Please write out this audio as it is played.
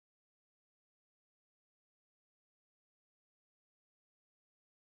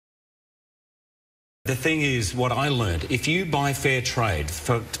The thing is, what I learned, if you buy Fairtrade,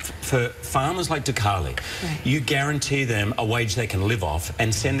 for farmers like Dukali, you guarantee them a wage they can live off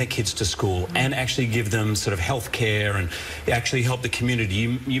and send their kids to school and actually give them sort of health care and actually help the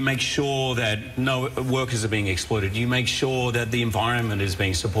community. You make sure that no workers are being exploited. You make sure that the environment is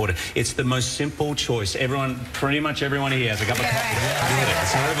being supported. It's the most simple choice. Pretty much everyone here has a cup of coffee.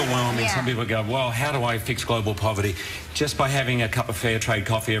 It's overwhelming. Some people go, well, how do I fix global poverty? Just by having a cup of Fairtrade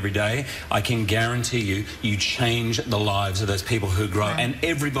coffee every day, I can guarantee you change the lives of those people who grow. And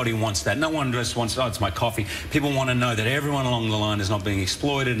everybody wants that. No one just wants, oh, it's my coffee. People want to know that everyone along the line is not being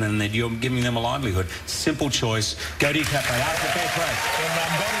exploited and that you're giving them a livelihood. Simple choice. Go to your cafe. Ask for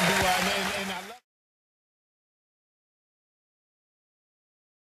Fairtrade.